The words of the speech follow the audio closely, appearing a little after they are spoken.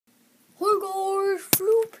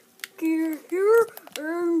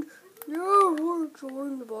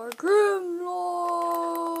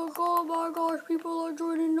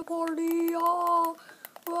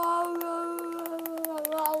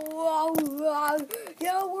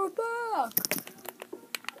back.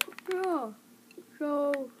 Yeah.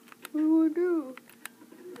 So, what do we do?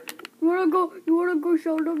 You wanna go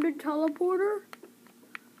show them the teleporter?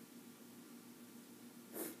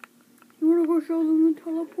 You wanna go show them the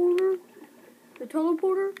teleporter? The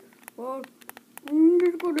teleporter? Well, I'm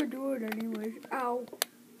just gonna do it anyways. Ow.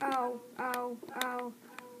 Ow. Ow. Ow.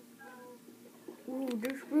 Ooh,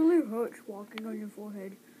 this really hurts walking on your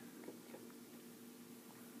forehead.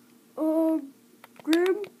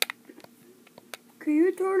 Grim, can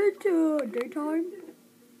you turn it to daytime?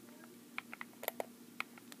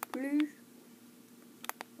 Please?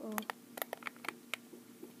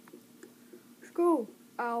 Let's go.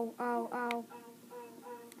 Ow, ow, ow.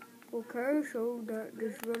 Okay, so that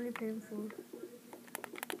is really painful.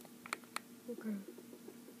 Okay.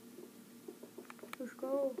 Let's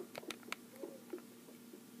go.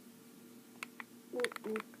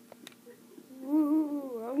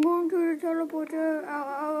 Ooh, I'm going to the teleporter. Ow,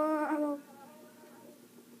 ow, ow, ow.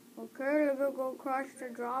 Okay, let me go across the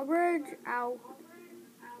drawbridge. Ow.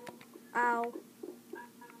 Ow.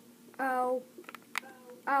 Ow.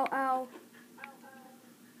 Ow, ow.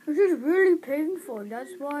 This is really painful.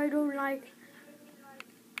 That's why I don't like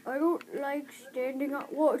standing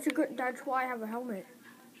up. Well, it's a good, that's why I have a helmet.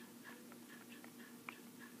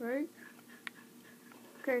 Right?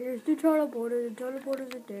 Okay, here's the teleporter. The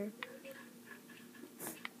teleporter's in there.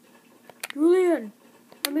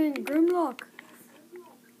 Grimlock.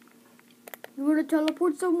 You want to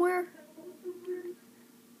teleport somewhere?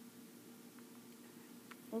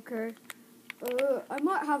 Okay. I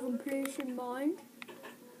might have a place in mind.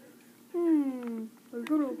 I'm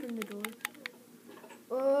gonna open the door.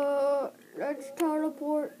 Let's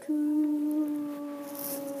teleport to...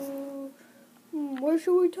 where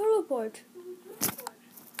should we teleport?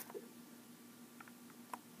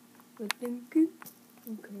 I'm thinking.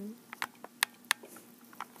 Okay.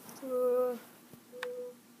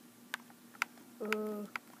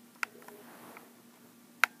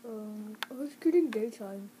 It's getting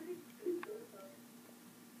daytime.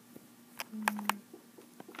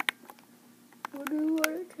 What do you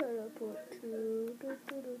want to teleport to?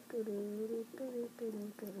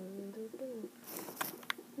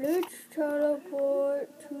 Let's teleport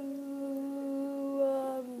to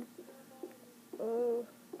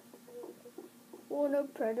one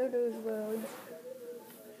of Predator's worlds.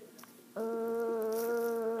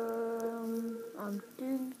 I'm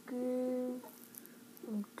thinking.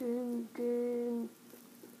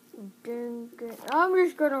 I'm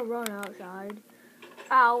just gonna run outside.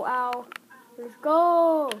 Ow, ow. Let's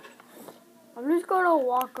go. I'm just gonna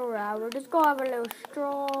walk around. We're just gonna have a little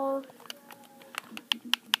stroll.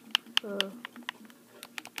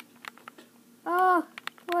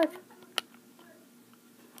 What?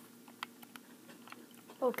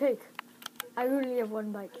 Oh, cake. I only have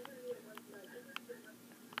one bite.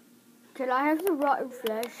 Can I have some rotten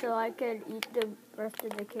flesh so I can eat the rest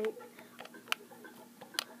of the cake?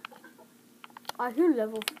 I hear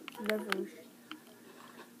levels.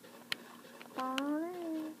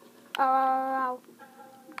 Ow.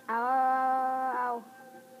 Ow.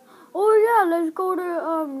 Oh yeah, let's go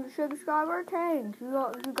to subscriber tank.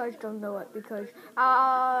 You guys don't know it because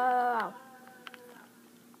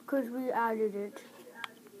we added it.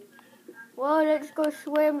 Well, let's go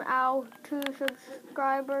swim out to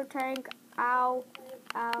subscriber tank. Ow.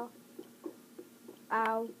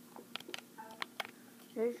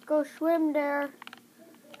 Let's go swim there.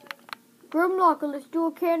 Grimlock, let's do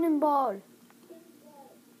a cannonball.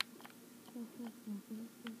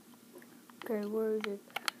 Okay, where is it?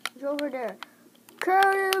 It's over there.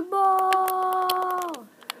 Cannonball!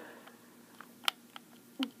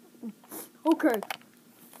 Okay.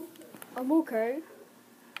 I'm okay.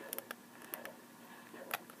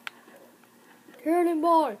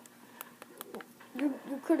 Cannonball! You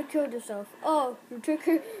could have killed yourself. Oh, you took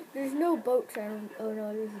it. There's no boats. Oh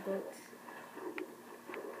no, there's boats.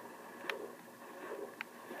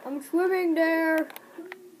 I'm swimming there.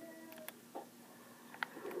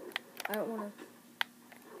 I don't want to.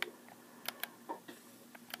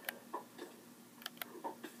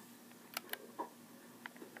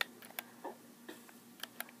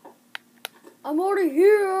 I'm already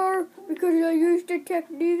here because I used the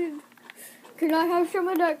technique. Can I have some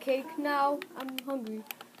of that cake now? I'm hungry.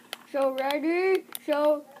 So ready?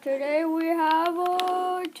 So today we have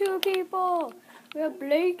 2 people. We have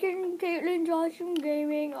Blake and Caitlin Johnson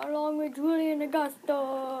Gaming along with Julian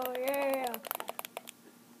Augusto. Yeah.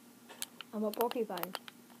 I'm a porcupine.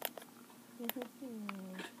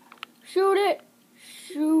 Shoot it!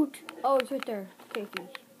 Shoot! Oh, it's right there. Cakey.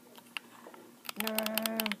 No.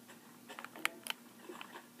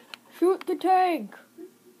 Shoot the tank!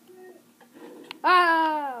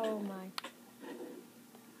 Ah! Oh my.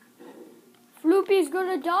 Floopy's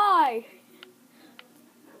gonna die.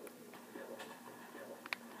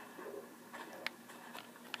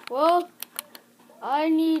 Well, I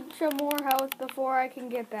need some more health before I can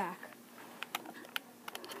get back.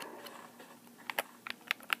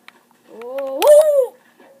 Oh!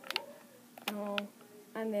 No,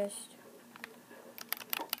 I missed.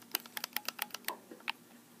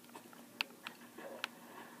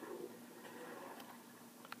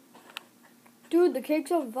 Dude, the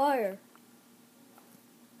cake's on fire.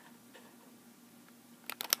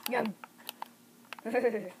 Yum. I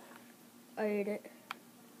ate it.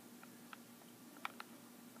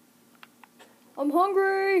 I'm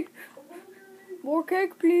hungry. More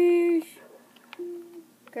cake, please.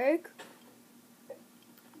 Cake?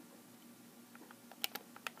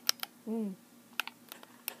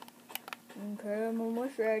 Okay, I'm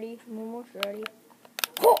almost ready.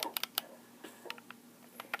 Oh!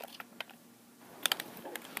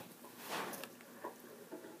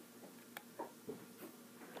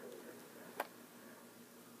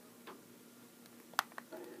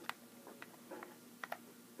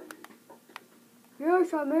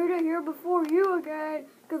 Yes, I made it here before you again,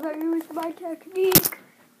 because I used my technique.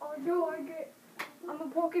 Oh no, I'm a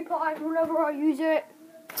porcupine whenever I use it.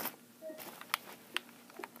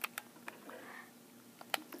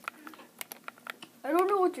 I don't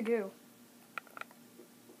know what to do.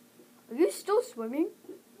 Are you still swimming?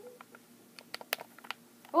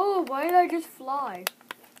 Oh, why did I just fly?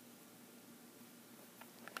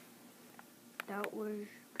 That was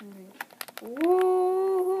convenient.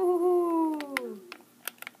 Whoa!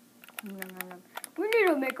 We need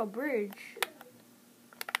to make a bridge.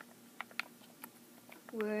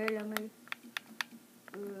 Wait, let me.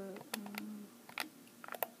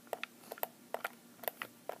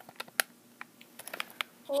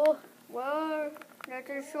 Oh, well, that's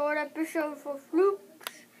a short episode for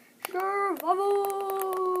Floop's Survival.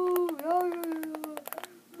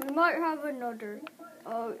 We might have another.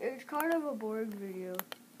 It's kind of a boring video,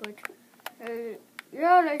 but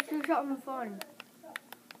yeah, let's do something fun.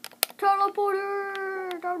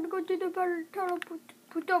 Teleporter! Time to go to the better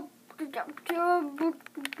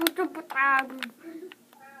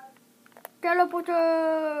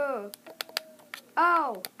teleporter!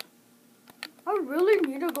 Ow! I really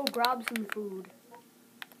need to go grab some food.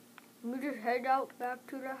 We just head out back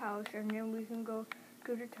to the house and then we can go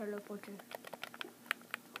to the teleporter.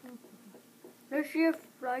 Let's see if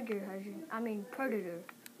Flagger has it. I mean, Predator.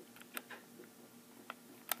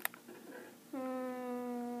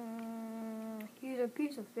 He's a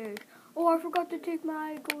piece of fish. Oh, I forgot to take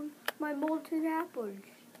my molten apples.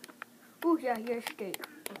 Oh, yeah, here's steak.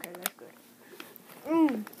 Okay, that's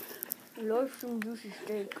good. Love some juicy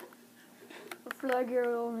steak. A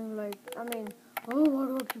Flagger only like, why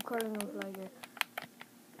do I keep calling him Flagger?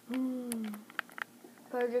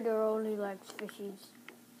 Predator only likes fishies.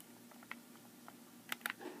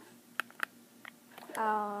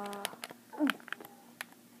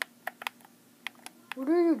 What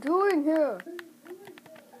are you doing here?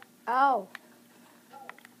 Ow.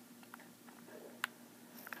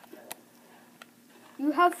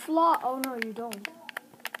 You have fly. Oh no, you don't.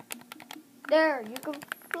 There, you can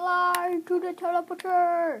fly to the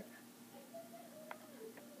teleporter.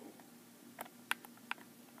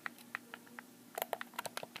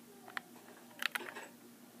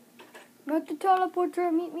 Not the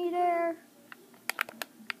teleporter, meet me there.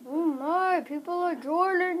 Oh my, people are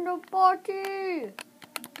joining the party.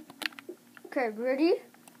 Okay, ready?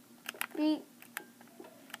 Beep,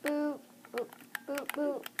 boop, boop, boop,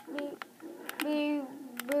 boop, beep, beep,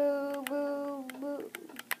 boo, boo, boo,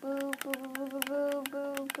 boo, boo, boo, boo,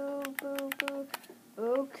 boo, boo, boo, boo.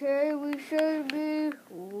 Okay, we should be.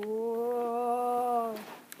 Whoa.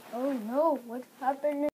 Oh no, what's happening?